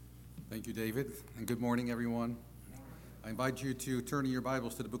Thank you, David, and good morning, everyone. I invite you to turn in your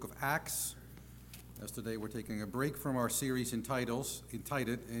Bibles to the book of Acts, as today we're taking a break from our series entitled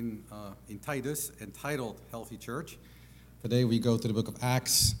Healthy Church. Today we go to the book of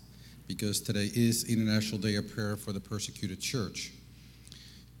Acts because today is International Day of Prayer for the Persecuted Church.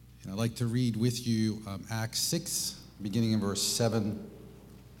 And I'd like to read with you Acts 6, beginning in verse 7,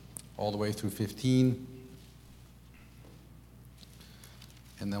 all the way through 15.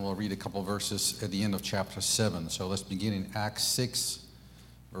 And then we'll read a couple verses at the end of chapter 7. So let's begin in Acts 6,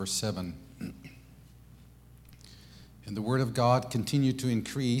 verse 7. And the word of God continued to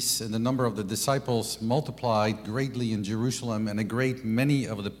increase, and the number of the disciples multiplied greatly in Jerusalem, and a great many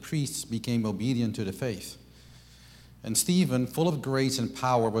of the priests became obedient to the faith. And Stephen, full of grace and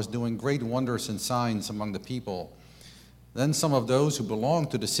power, was doing great wonders and signs among the people. Then some of those who belonged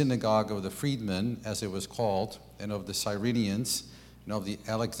to the synagogue of the freedmen, as it was called, and of the Cyrenians, and of the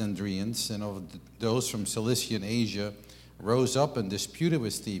Alexandrians, and of those from Cilicia and Asia, rose up and disputed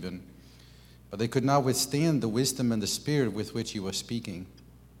with Stephen. But they could not withstand the wisdom and the spirit with which he was speaking.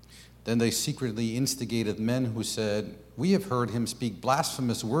 Then they secretly instigated men who said, "We have heard him speak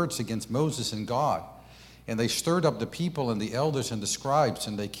blasphemous words against Moses and God." And they stirred up the people and the elders and the scribes,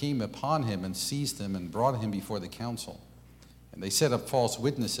 and they came upon him and seized him and brought him before the council. And they set up false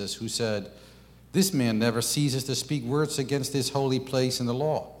witnesses who said, "This man never ceases to speak words against this holy place and the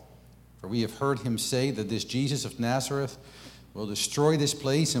law. For we have heard him say that this Jesus of Nazareth will destroy this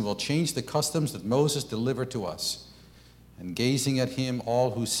place and will change the customs that Moses delivered to us." And gazing at him,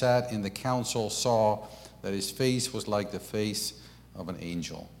 all who sat in the council saw that his face was like the face of an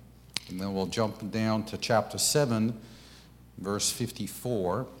angel. And then we'll jump down to chapter 7, verse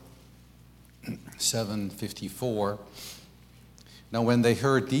 54. 7:54. Now when they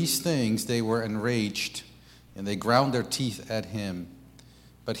heard these things, they were enraged, and they ground their teeth at him.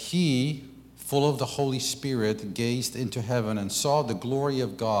 But he, full of the Holy Spirit, gazed into heaven and saw the glory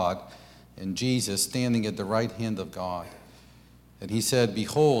of God and Jesus standing at the right hand of God. And he said,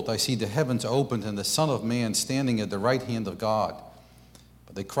 "Behold, I see the heavens opened and the Son of Man standing at the right hand of God."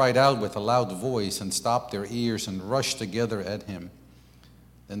 But they cried out with a loud voice and stopped their ears and rushed together at him.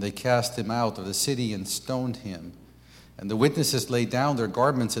 Then they cast him out of the city and stoned him. And the witnesses laid down their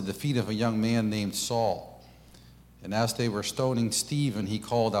garments at the feet of a young man named Saul. And as they were stoning Stephen, he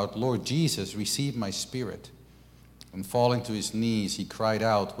called out, "Lord Jesus, receive my spirit." And falling to his knees, he cried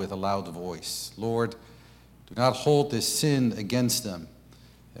out with a loud voice, "Lord, do not hold this sin against them."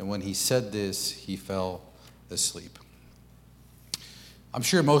 And when he said this, he fell asleep. I'm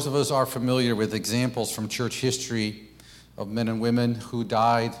sure most of us are familiar with examples from church history of men and women who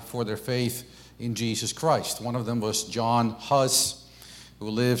died for their faith in Jesus Christ. One of them was John Huss,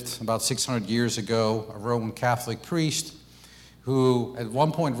 who lived about 600 years ago, a Roman Catholic priest who at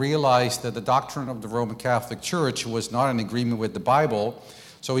one point realized that the doctrine of the Roman Catholic Church was not in agreement with the Bible.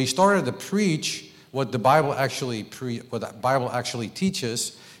 So he started to preach what the Bible actually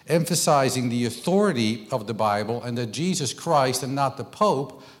teaches, emphasizing the authority of the Bible and that Jesus Christ and not the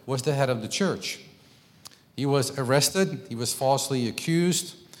Pope was the head of the church. He was arrested, he was falsely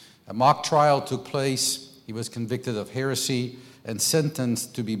accused. A mock trial took place. He was convicted of heresy and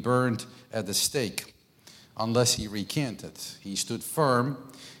sentenced to be burned at the stake unless he recanted. He stood firm,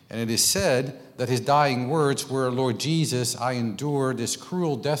 and it is said that his dying words were, "Lord Jesus, I endure this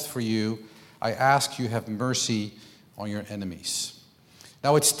cruel death for you. I ask you have mercy on your enemies."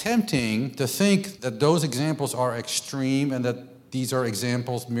 Now, it's tempting to think that those examples are extreme and that these are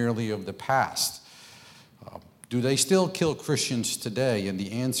examples merely of the past. Do they still kill Christians today? And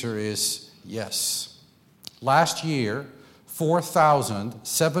the answer is yes. Last year,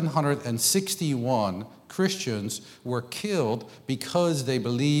 4,761 Christians were killed because they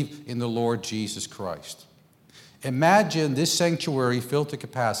believe in the Lord Jesus Christ. Imagine this sanctuary filled to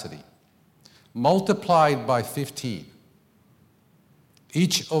capacity, multiplied by 15.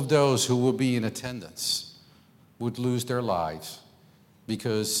 Each of those who will be in attendance would lose their lives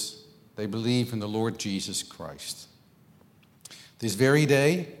because they believe in the Lord Jesus Christ. This very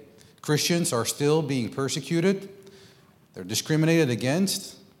day, Christians are still being persecuted. They're discriminated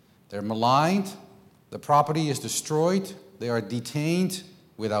against. They're maligned. The property is destroyed. They are detained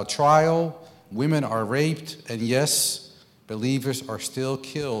without trial. Women are raped. And yes, believers are still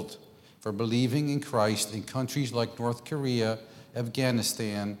killed for believing in Christ in countries like North Korea,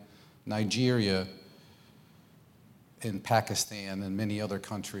 Afghanistan, Nigeria, and Pakistan, and many other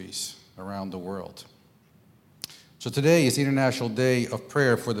countries around the world. So today is the International Day of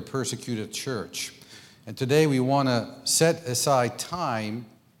Prayer for the Persecuted Church. And today we want to set aside time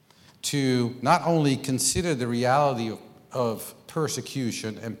to not only consider the reality of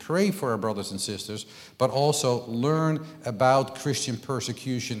persecution and pray for our brothers and sisters, but also learn about Christian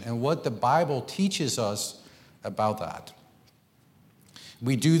persecution and what the Bible teaches us about that.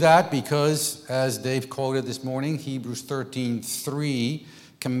 We do that because, as Dave quoted this morning, Hebrews 13:3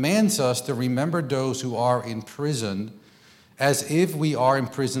 commands us to remember those who are in prison as if we are in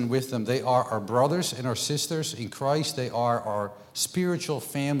prison with them. They are our brothers and our sisters in Christ. They are our spiritual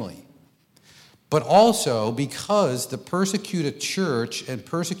family. But also because the persecuted church and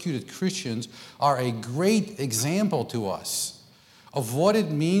persecuted Christians are a great example to us of what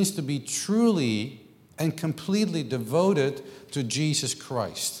it means to be truly and completely devoted to Jesus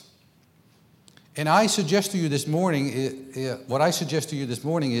Christ. And I suggest to you this morning, what I suggest to you this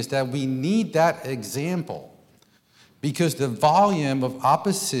morning is that we need that example because the volume of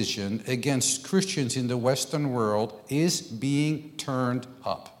opposition against Christians in the Western world is being turned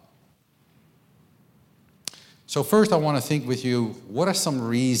up. So first I want to think with you, what are some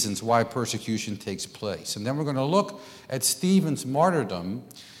reasons why persecution takes place? And then we're going to look at Stephen's martyrdom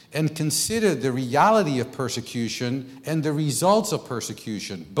and consider the reality of persecution and the results of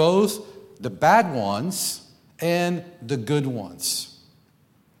persecution, both the bad ones and the good ones.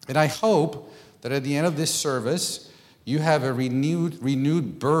 And I hope that at the end of this service, you have a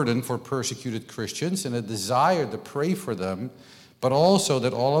renewed burden for persecuted Christians and a desire to pray for them, but also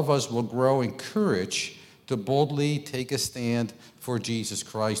that all of us will grow in courage to boldly take a stand for Jesus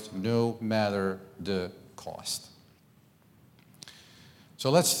Christ, no matter the cost. So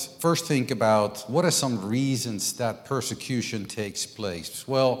let's first think about what are some reasons that persecution takes place.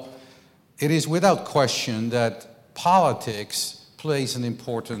 Well, it is without question that politics plays an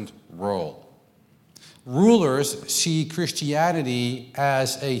important role. Rulers see Christianity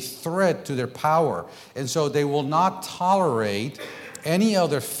as a threat to their power, and so they will not tolerate any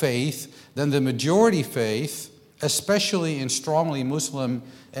other faith than the majority faith, especially in strongly Muslim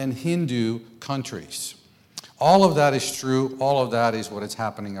and Hindu countries. All of that is true. All of that is what is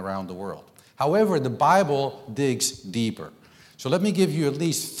happening around the world. However, the Bible digs deeper. So let me give you at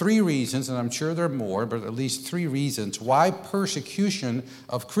least 3 reasons, and I'm sure there are more, but at least 3 reasons why persecution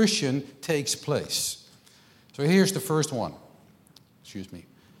of Christian takes place. So here's the first one.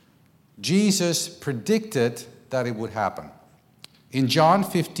 Jesus predicted that it would happen. In John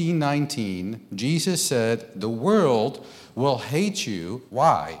 15:19, Jesus said, "The world will hate you."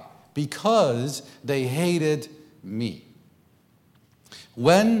 Why? Because they hated me.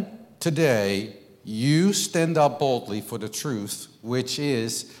 When today you stand up boldly for the truth, which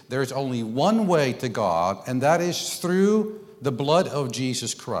is there's only one way to God, and that is through the blood of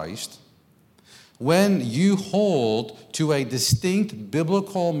Jesus Christ, when you hold to a distinct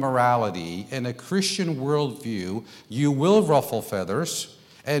biblical morality and a Christian worldview, you will ruffle feathers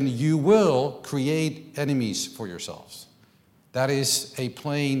and you will create enemies for yourselves. That is a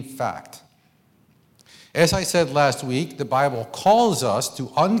plain fact. As I said last week, the Bible calls us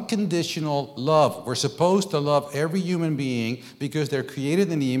to unconditional love. We're supposed to love every human being because they're created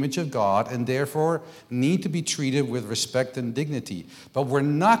in the image of God and therefore need to be treated with respect and dignity. But we're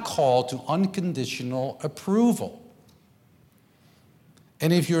not called to unconditional approval.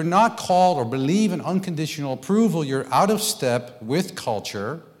 And if you're not called or believe in unconditional approval, you're out of step with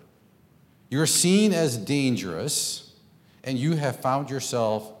culture, you're seen as dangerous, and you have found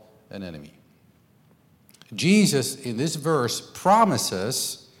yourself an enemy. Jesus, in this verse,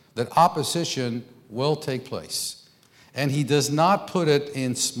 promises that opposition will take place. And he does not put it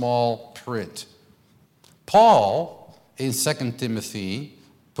in small print. Paul, in 2 Timothy,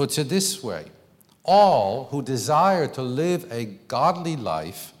 puts it this way: all who desire to live a godly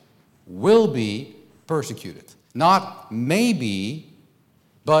life will be persecuted. Not maybe,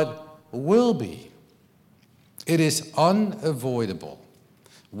 but will be. It is unavoidable.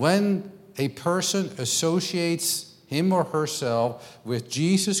 When a person associates him or herself with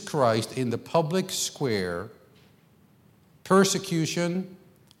Jesus Christ in the public square, persecution,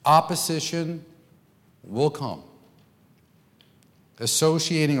 opposition will come.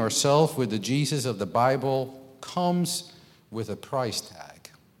 Associating ourselves with the Jesus of the Bible comes with a price tag.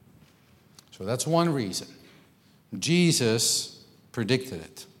 So that's one reason. Jesus predicted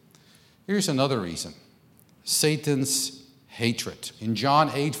it. Here's another reason: Satan's hatred. In John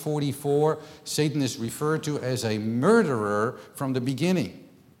 8:44, Satan is referred to as a murderer from the beginning.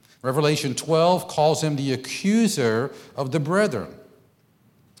 Revelation 12 calls him the accuser of the brethren.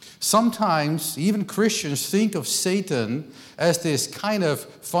 Sometimes even Christians think of Satan as this kind of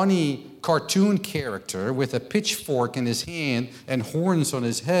funny cartoon character with a pitchfork in his hand and horns on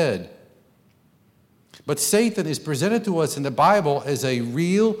his head. But Satan is presented to us in the Bible as a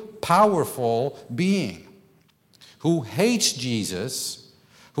real, powerful being who hates Jesus,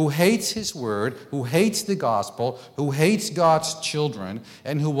 who hates his word, who hates the gospel, who hates God's children,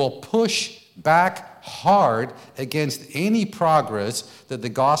 and who will push back hard against any progress that the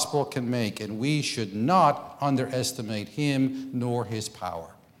gospel can make. And we should not underestimate him nor his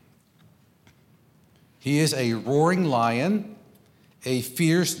power. He is a roaring lion, a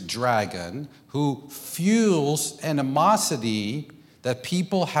fierce dragon who fuels animosity that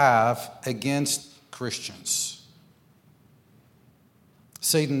people have against Christians.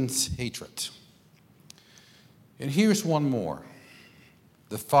 Satan's hatred. And here's one more.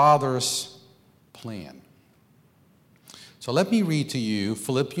 The Father's plan. So let me read to you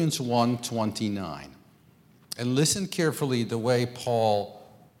Philippians 1:29. And listen carefully the way Paul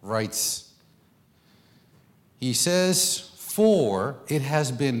writes. He says, "For it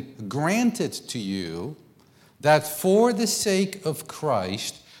has been granted to you that for the sake of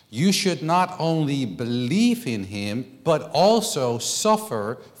Christ you should not only believe in him, but also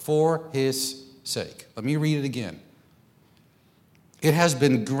suffer for his sake." Let me read it again. It has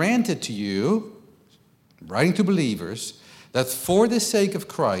been granted to you, writing to believers, that for the sake of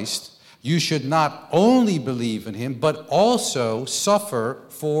Christ you should not only believe in him, but also suffer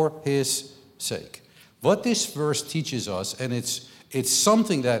for his sake. What this verse teaches us, and it's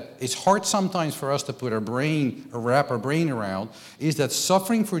something that it's hard sometimes for us to wrap our brain around, is that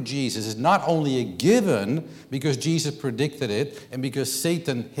suffering for Jesus is not only a given because Jesus predicted it and because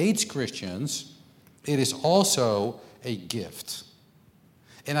Satan hates Christians, it is also a gift.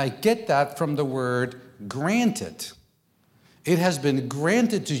 And I get that from the word granted. It has been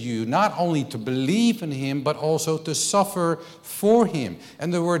granted to you not only to believe in him, but also to suffer for him.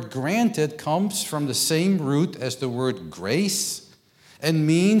 And the word granted comes from the same root as the word grace and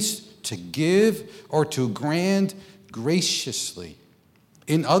means to give or to grant graciously.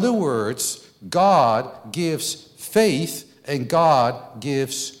 In other words, God gives faith and God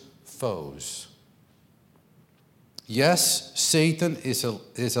gives foes. Yes, Satan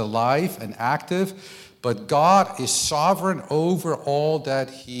is alive and active, but God is sovereign over all that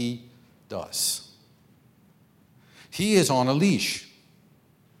he does. He is on a leash.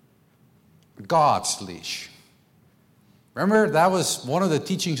 God's leash. Remember, that was one of the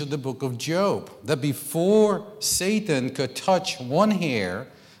teachings of the book of Job, that before Satan could touch one hair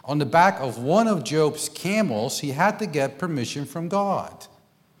on the back of one of Job's camels, he had to get permission from God.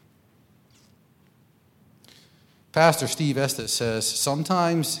 Pastor Steve Estes says,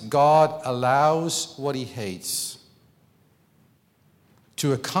 sometimes God allows what he hates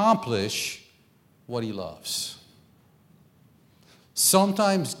to accomplish what he loves.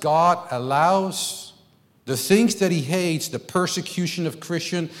 Sometimes God allows the things that he hates, the persecution of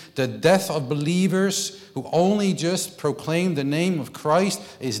Christians, the death of believers who only just proclaim the name of Christ,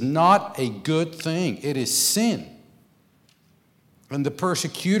 is not a good thing. It is sin. And the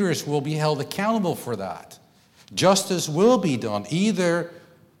persecutors will be held accountable for that. Justice will be done, either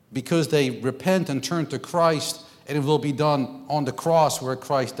because they repent and turn to Christ, and it will be done on the cross where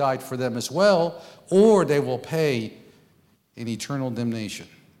Christ died for them as well, or they will pay in eternal damnation.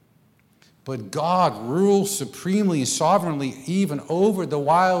 But God rules supremely and sovereignly even over the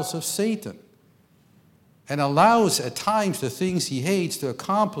wiles of Satan and allows at times the things he hates to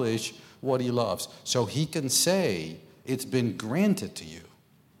accomplish what he loves. So he can say, it's been granted to you.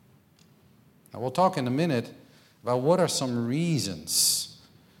 Now we'll talk in a minute about what are some reasons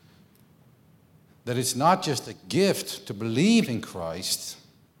that it's not just a gift to believe in Christ,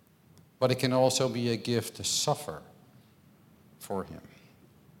 but it can also be a gift to suffer for him.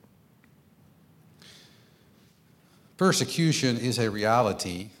 Persecution is a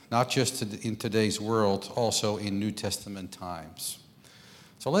reality, not just in today's world, also in New Testament times.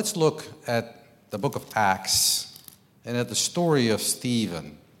 So let's look at the book of Acts and at the story of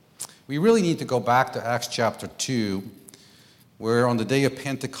Stephen. We really need to go back to Acts chapter 2, where on the day of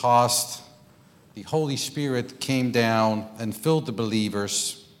Pentecost, the Holy Spirit came down and filled the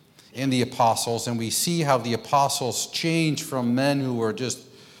believers and the apostles, and we see how the apostles changed from men who were just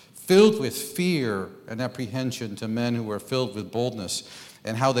filled with fear and apprehension to men who were filled with boldness,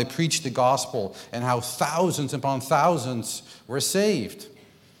 and how they preached the gospel, and how thousands upon thousands were saved.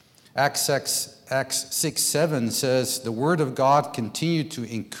 Acts 6:7 says, the word of God continued to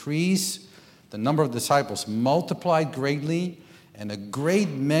increase. The number of disciples multiplied greatly, and a great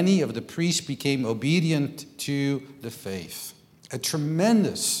many of the priests became obedient to the faith. A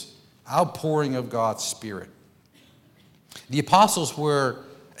tremendous outpouring of God's Spirit. The apostles were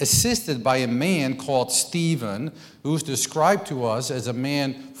assisted by a man called Stephen, who's described to us as a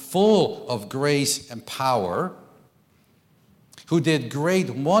man full of grace and power, who did great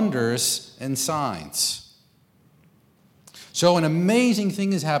wonders and signs. So an amazing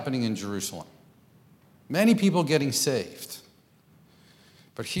thing is happening in Jerusalem. Many people getting saved.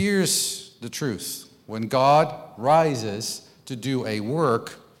 But here's the truth. When God rises to do a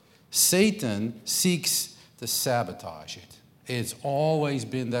work, Satan seeks to sabotage it. It's always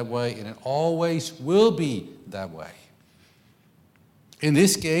been that way, and it always will be that way. In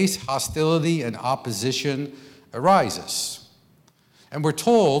this case, hostility and opposition arises. And we're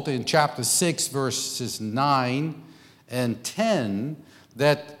told in chapter 6, verses 9 and 10,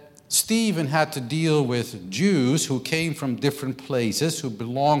 that Stephen had to deal with Jews who came from different places, who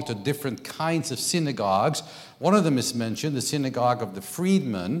belonged to different kinds of synagogues. One of them is mentioned, the synagogue of the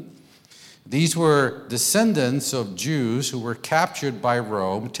freedmen. These were descendants of Jews who were captured by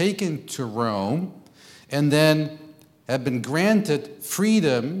Rome, taken to Rome, and then had been granted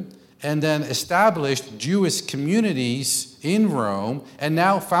freedom, and then established Jewish communities in Rome, and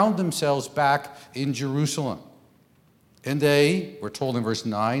now found themselves back in Jerusalem. And they, we're told in verse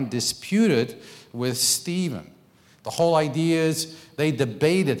 9, disputed with Stephen. The whole idea is they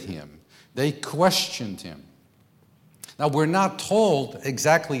debated him. They questioned him. Now, we're not told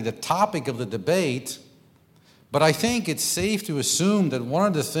exactly the topic of the debate, but I think it's safe to assume that one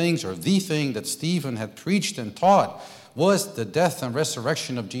of the things, or the thing that Stephen had preached and taught, was the death and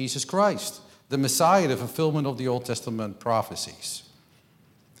resurrection of Jesus Christ, the Messiah, the fulfillment of the Old Testament prophecies.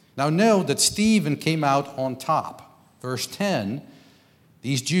 Now, know that Stephen came out on top. Verse 10,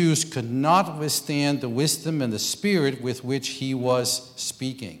 these Jews could not withstand the wisdom and the spirit with which he was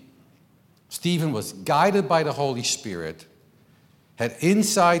speaking. Stephen was guided by the Holy Spirit, had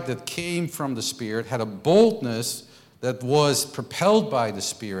insight that came from the Spirit, had a boldness that was propelled by the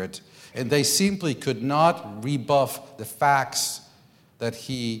Spirit, and they simply could not rebuff the facts that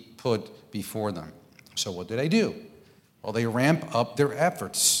he put before them. So what did they do? Well, they ramp up their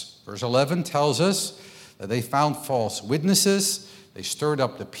efforts. Verse 11 tells us that they found false witnesses, they stirred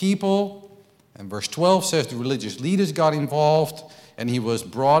up the people, and verse 12 says the religious leaders got involved, and he was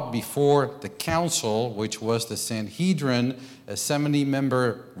brought before the council, which was the Sanhedrin, a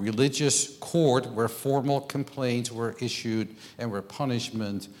 70-member religious court where formal complaints were issued and where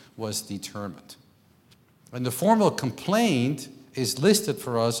punishment was determined. And the formal complaint is listed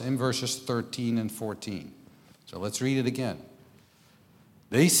for us in verses 13 and 14. So let's read it again.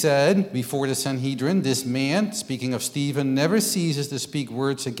 They said before the Sanhedrin, this man, speaking of Stephen, never ceases to speak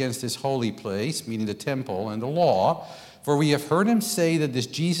words against this holy place, meaning the temple and the law. For we have heard him say that this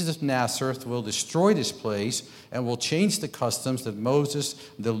Jesus of Nazareth will destroy this place and will change the customs that Moses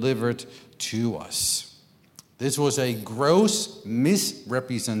delivered to us. This was a gross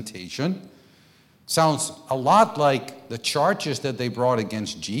misrepresentation. Sounds a lot like the charges that they brought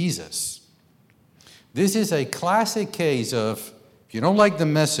against Jesus. This is a classic case of, if you don't like the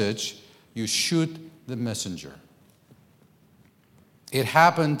message, you shoot the messenger. It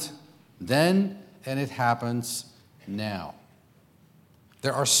happened then, and it happens now.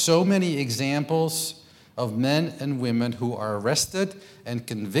 There are so many examples of men and women who are arrested and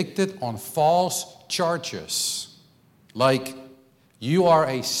convicted on false charges, like you are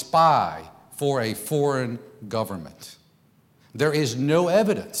a spy for a foreign government. There is no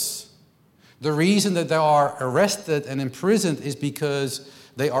evidence. The reason that they are arrested and imprisoned is because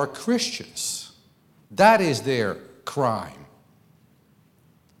they are Christians. That is their crime.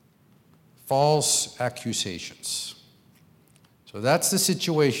 False accusations. So that's the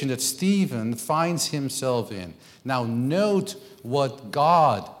situation that Stephen finds himself in. Now note what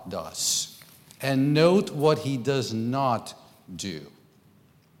God does, and note what he does not do.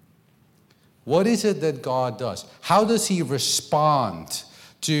 What is it that God does? How does he respond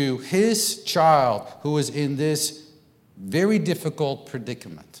to his child who is in this very difficult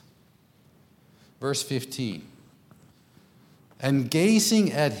predicament? Verse 15. And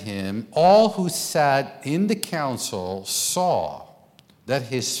gazing at him, all who sat in the council saw that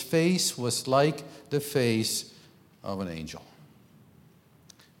his face was like the face of an angel.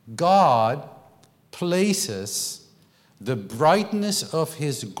 God places the brightness of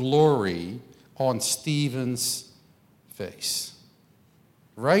his glory on Stephen's face,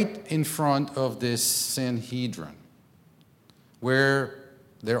 right in front of this Sanhedrin, where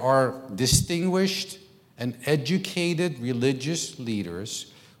there are distinguished and educated religious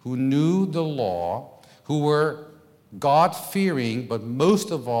leaders who knew the law, who were God-fearing, but most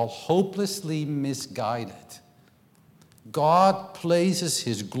of all, hopelessly misguided. God places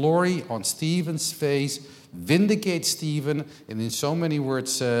his glory on Stephen's face, vindicates Stephen, and in so many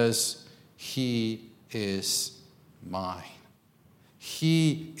words says, he is mine.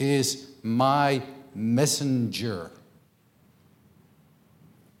 He is my messenger.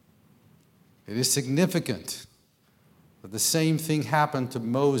 It is significant But the same thing happened to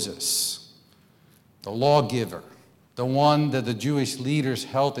Moses, the lawgiver, the one that the Jewish leaders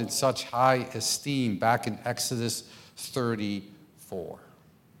held in such high esteem back in Exodus 34.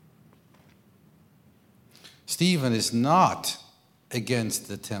 Stephen is not against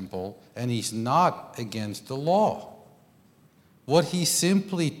the temple, and he's not against the law. What he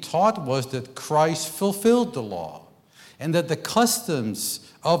simply taught was that Christ fulfilled the law, and that the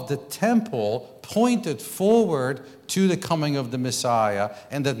customs of the temple pointed forward to the coming of the Messiah,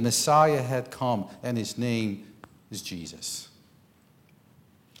 and that Messiah had come, and his name is Jesus.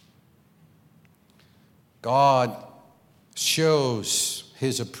 God shows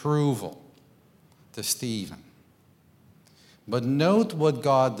his approval to Stephen. But note what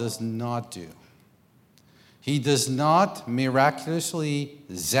God does not do. He does not miraculously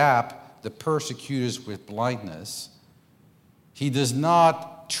zap the persecutors with blindness. He does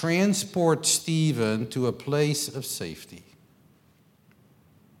not transport Stephen to a place of safety.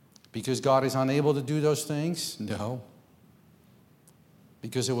 Because God is unable to do those things? No.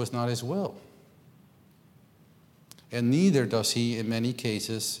 Because it was not his will. And neither does he in many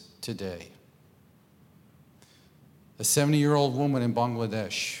cases today. A 70-year-old woman in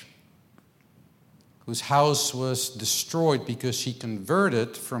Bangladesh whose house was destroyed because she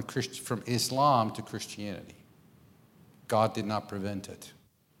converted from Islam to Christianity. God did not prevent it.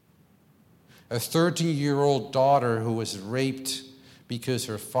 A 13-year-old daughter who was raped because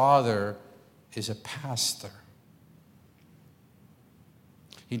her father is a pastor.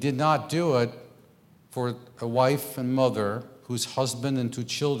 He did not do it for a wife and mother whose husband and 2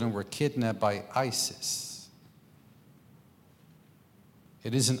 children were kidnapped by ISIS.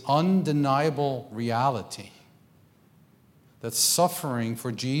 It is an undeniable reality that suffering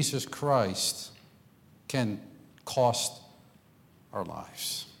for Jesus Christ can cost our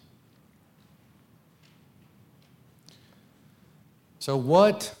lives. So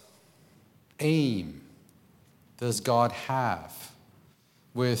what aim does God have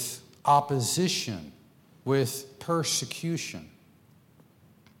with opposition, with persecution?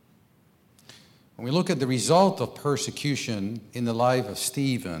 When we look at the result of persecution in the life of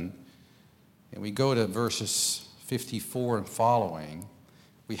Stephen, and we go to verses 54 and following,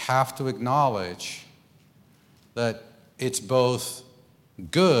 we have to acknowledge that it's both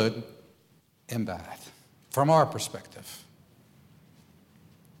good and bad from our perspective.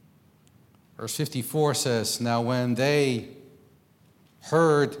 Verse 54 says, "Now when they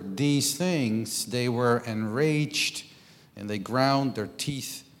heard these things, they were enraged, and they ground their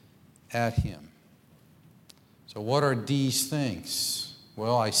teeth at him." So what are these things?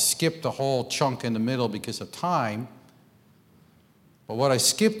 Well, I skipped a whole chunk in the middle because of time. But what I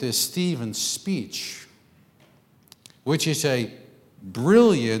skipped is Stephen's speech, which is a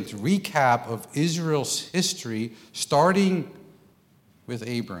brilliant recap of Israel's history, starting with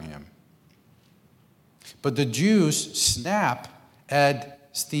Abraham. But the Jews snap at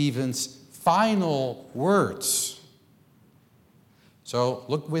Stephen's final words. So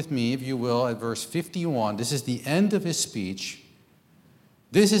look with me, if you will, at verse 51. This is the end of his speech.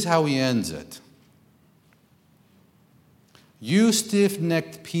 This is how he ends it. "You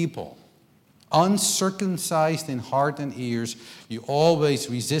stiff-necked people, uncircumcised in heart and ears, you always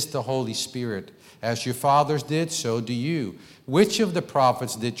resist the Holy Spirit. As your fathers did, so do you. Which of the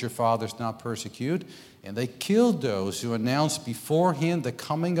prophets did your fathers not persecute? And they killed those who announced beforehand the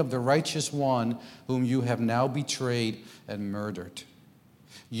coming of the righteous one, whom you have now betrayed and murdered.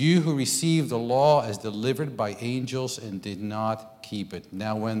 You who received the law as delivered by angels and did not keep it."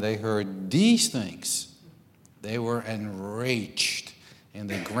 Now when they heard these things, they were enraged, and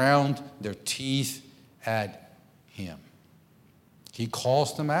they ground their teeth at him. He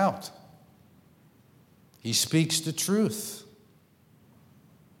calls them out. He speaks the truth.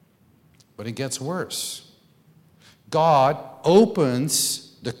 But it gets worse. God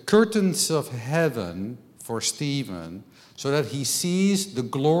opens the curtains of heaven for Stephen so that he sees the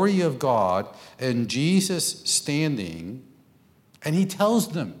glory of God and Jesus standing, and he tells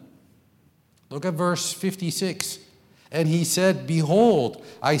them. Look at verse 56. "And he said, Behold,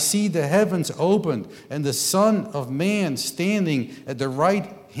 I see the heavens opened, and the Son of Man standing at the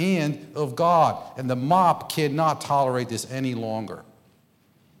right hand of God." And the mob cannot tolerate this any longer.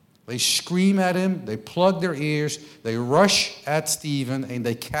 They scream at him, they plug their ears, they rush at Stephen, and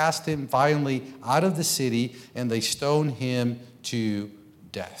they cast him violently out of the city, and they stone him to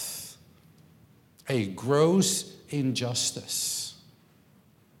death. A gross injustice.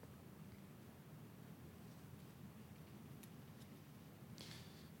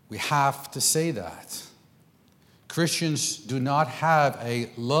 We have to say that. Christians do not have a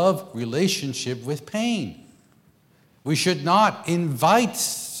love relationship with pain. We should not invite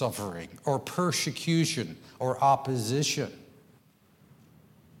suffering or persecution or opposition.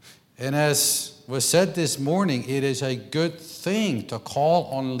 And as was said this morning, it is a good thing to call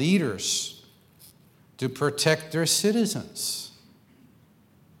on leaders to protect their citizens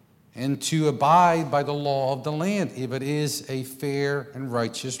and to abide by the law of the land if it is a fair and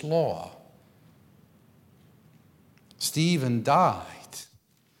righteous law. Stephen died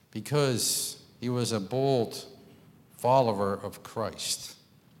because he was a bold follower of Christ.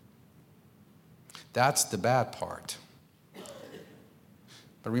 That's the bad part.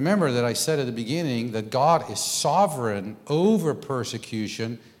 But remember that I said at the beginning that God is sovereign over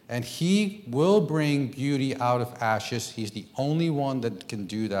persecution, and he will bring beauty out of ashes. He's the only one that can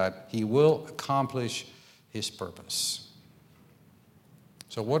do that. He will accomplish his purpose.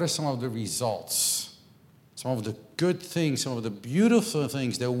 So what are some of the results? Some of the good things, some of the beautiful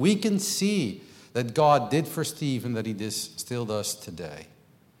things that we can see that God did for Stephen that he still does today.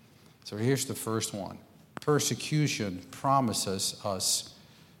 So here's the first one. Persecution promises us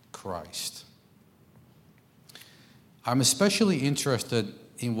Christ. I'm especially interested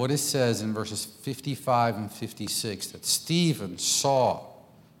in what it says in verses 55 and 56, that Stephen saw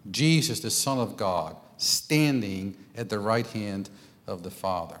Jesus, the Son of God, standing at the right hand of the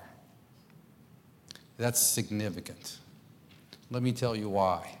Father. That's significant. Let me tell you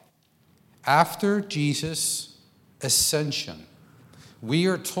why. After Jesus' ascension, we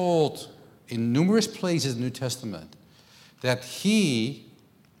are told in numerous places in the New Testament that he,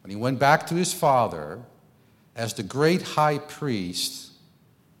 when he went back to his Father as the great high priest,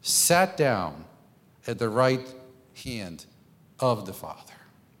 sat down at the right hand of the Father.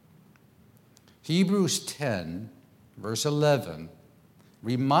 Hebrews 10, verse 11,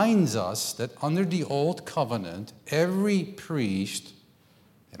 reminds us that under the old covenant, every priest,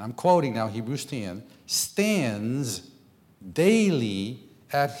 and I'm quoting now Hebrews 10, stands daily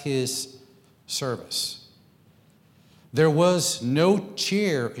at his service. There was no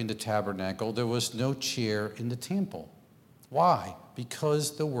chair in the tabernacle. There was no chair in the temple. Why?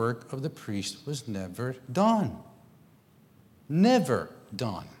 Because the work of the priest was never done. Never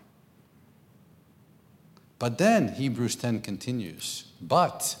done. But then Hebrews 10 continues.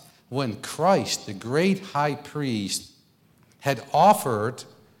 But when Christ, the great high priest, had offered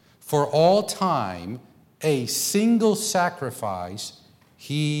for all time a single sacrifice,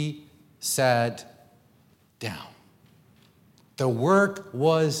 he sat down. The work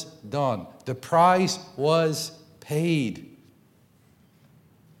was done. The price was paid.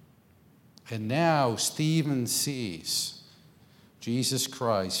 And now Stephen sees Jesus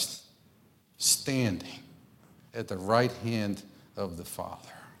Christ standing at the right hand of the Father,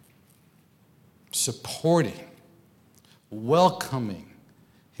 supporting, welcoming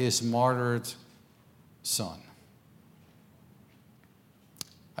his martyred son.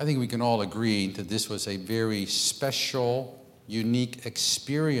 I think we can all agree that this was a very special, unique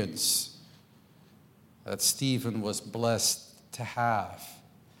experience that Stephen was blessed to have.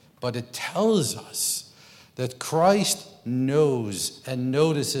 But it tells us that Christ knows and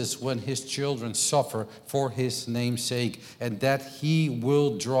notices when his children suffer for his name's sake, and that he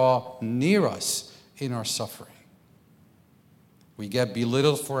will draw near us in our suffering. We get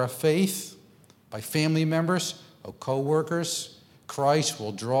belittled for our faith by family members or co-workers. Christ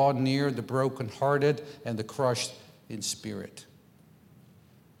will draw near the brokenhearted and the crushed in spirit.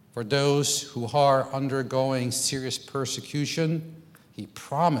 For those who are undergoing serious persecution, he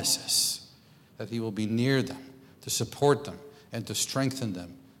promises that he will be near them to support them and to strengthen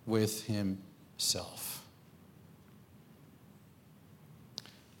them with himself.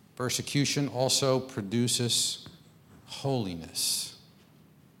 Persecution also produces holiness.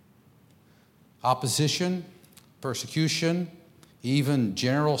 Opposition, persecution, even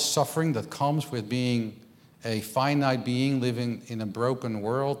general suffering that comes with being a finite being living in a broken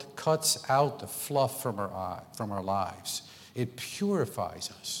world cuts out the fluff from our lives. It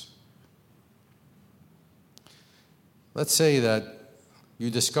purifies us. Let's say that you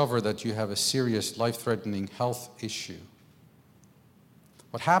discover that you have a serious life-threatening health issue.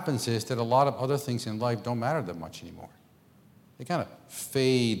 What happens is that a lot of other things in life don't matter that much anymore. They kind of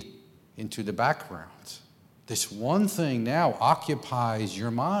fade into the background. This one thing now occupies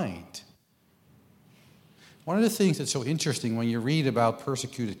your mind. One of the things that's so interesting when you read about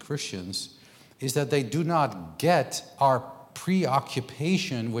persecuted Christians is that they do not get our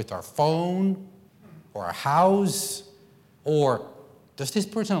preoccupation with our phone or our house, or does this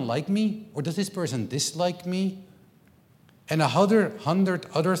person like me or does this person dislike me? And 100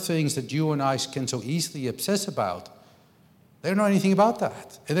 other things that you and I can so easily obsess about. They don't know anything about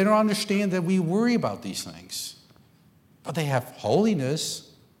that. And they don't understand that we worry about these things. But they have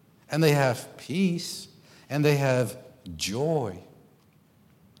holiness, and they have peace, and they have joy.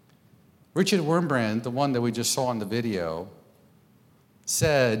 Richard Wurmbrand, the one that we just saw in the video,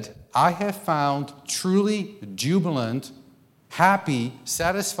 said, I have found truly jubilant, happy,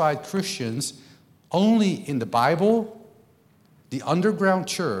 satisfied Christians only in the Bible, the underground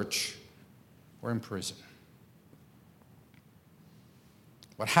church, or in prison.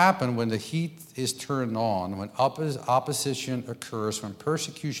 What happened when the heat is turned on, when opposition occurs, when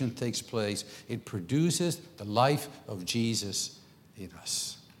persecution takes place, it produces the life of Jesus in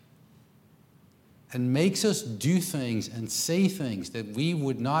us. And makes us do things and say things that we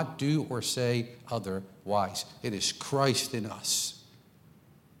would not do or say otherwise. It is Christ in us.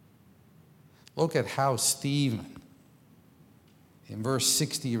 Look at how Stephen, in verse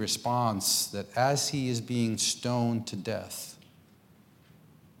 60, responds that as he is being stoned to death,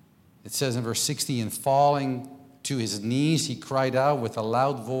 it says in verse 60, and falling to his knees, he cried out with a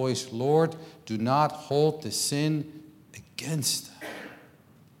loud voice, Lord, do not hold this sin against them.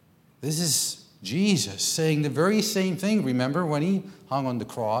 This is Jesus saying the very same thing, remember, when he hung on the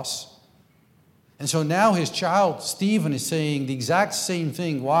cross. And so now his child, Stephen, is saying the exact same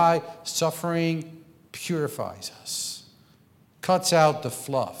thing. Why? Suffering purifies us, cuts out the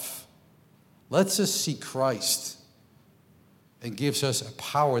fluff, lets us see Christ, and gives us a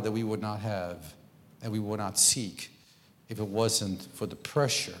power that we would not have and we would not seek if it wasn't for the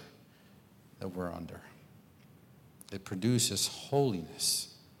pressure that we're under. It produces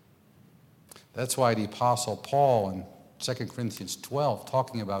holiness. That's why the Apostle Paul in 2 Corinthians 12,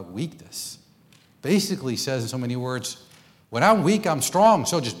 talking about weakness, basically says in so many words, when I'm weak, I'm strong,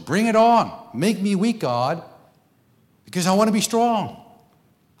 so just bring it on. Make me weak, God, because I want to be strong.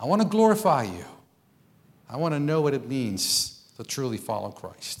 I want to glorify you. I want to know what it means to truly follow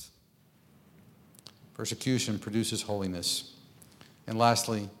Christ. Persecution produces holiness. And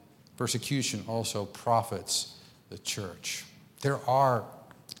lastly, persecution also profits the church. There are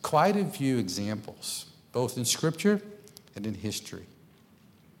quite a few examples, both in Scripture and in history,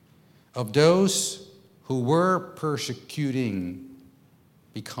 of those who were persecuting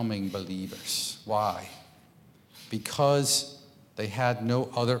becoming believers. Why? Because they had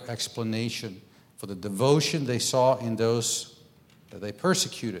no other explanation for the devotion they saw in those that they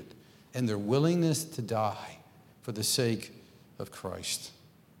persecuted and their willingness to die for the sake of Christ.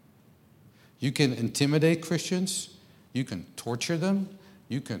 You can intimidate Christians, you can torture them,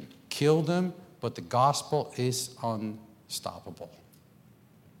 you can kill them, but the gospel is unstoppable.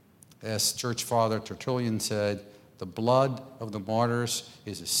 As Church Father Tertullian said, the blood of the martyrs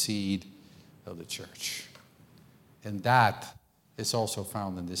is a seed of the church. And that is also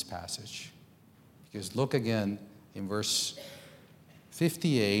found in this passage. Because look again in verse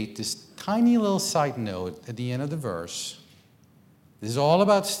 58, this tiny little side note at the end of the verse. This is all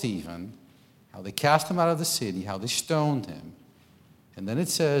about Stephen, how they cast him out of the city, how they stoned him. And then it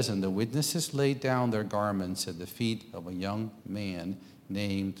says, and the witnesses laid down their garments at the feet of a young man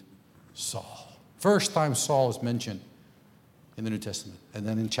named Saul. First time Saul is mentioned in the New Testament. And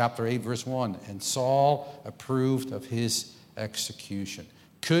then in chapter 8, verse 1, and Saul approved of his execution.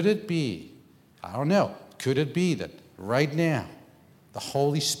 Could it be, I don't know, could it be that right now the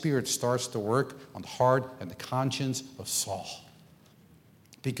Holy Spirit starts to work on the heart and the conscience of Saul?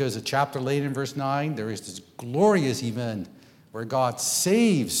 Because a chapter later in verse 9, there is this glorious event where God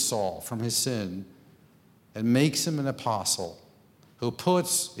saves Saul from his sin and makes him an apostle who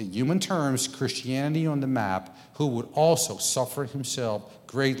puts, in human terms, Christianity on the map, who would also suffer himself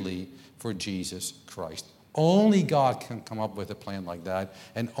greatly for Jesus Christ. Only God can come up with a plan like that,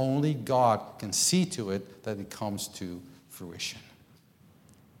 and only God can see to it that it comes to fruition.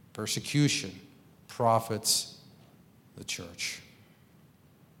 Persecution profits the church.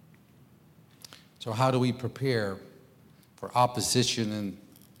 So how do we prepare for opposition and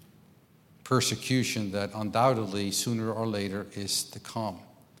persecution that undoubtedly sooner or later is to come?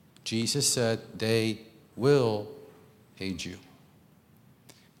 Jesus said, they will hate you.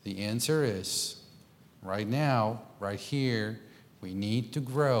 The answer is, right now, right here, we need to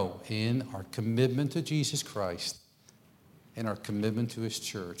grow in our commitment to Jesus Christ and our commitment to his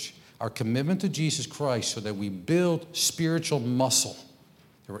church. Our commitment to Jesus Christ so that we build spiritual muscle.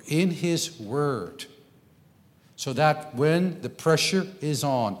 That we're in his word. So that when the pressure is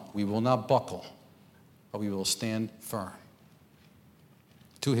on, we will not buckle, but we will stand firm.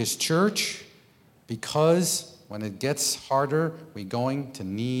 To his church, because when it gets harder, we're going to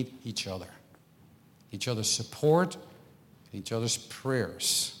need each other. Each other's support, each other's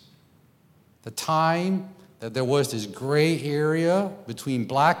prayers. The time that there was this gray area between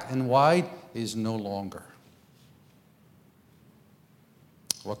black and white is no longer.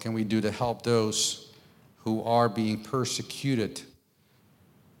 What can we do to help those who are being persecuted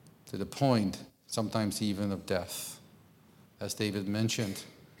to the point, sometimes even of death? As David mentioned,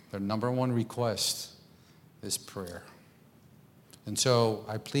 their number one request is prayer. And so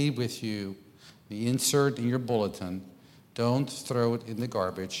I plead with you, the insert in your bulletin, don't throw it in the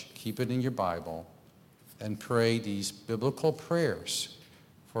garbage. Keep it in your Bible and pray these biblical prayers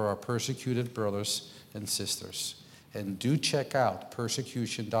for our persecuted brothers and sisters. And do check out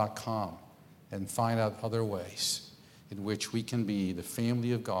persecution.com and find out other ways in which we can be the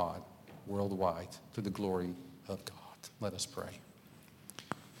family of God worldwide to the glory of God. Let us pray.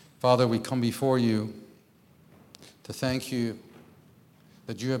 Father, we come before you to thank you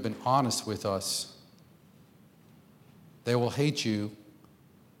that you have been honest with us. They will hate you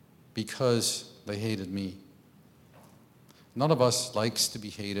because they hated me. None of us likes to be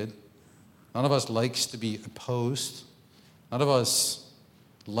hated. None of us likes to be opposed. None of us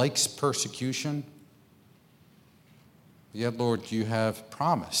likes persecution. Yet, Lord, you have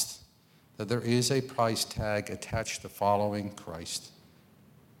promised that there is a price tag attached to following Christ.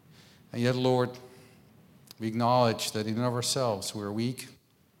 And yet, Lord, we acknowledge that in and of ourselves we're weak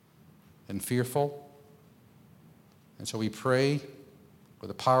and fearful. And so we pray with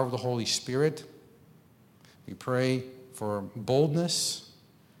the power of the Holy Spirit. We pray for boldness.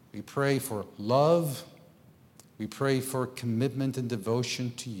 We pray for love. We pray for commitment and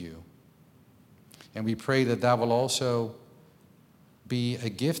devotion to you. And we pray that that will also be a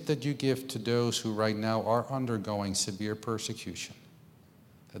gift that you give to those who right now are undergoing severe persecution,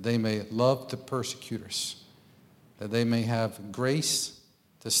 that they may love the persecutors, that they may have grace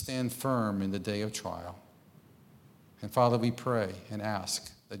to stand firm in the day of trial. And Father, we pray and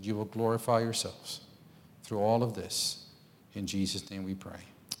ask that you will glorify yourselves through all of this. In Jesus' name we pray.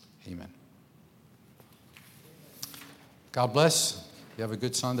 Amen. God bless. You have a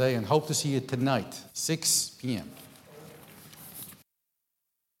good Sunday and hope to see you tonight, 6 p.m.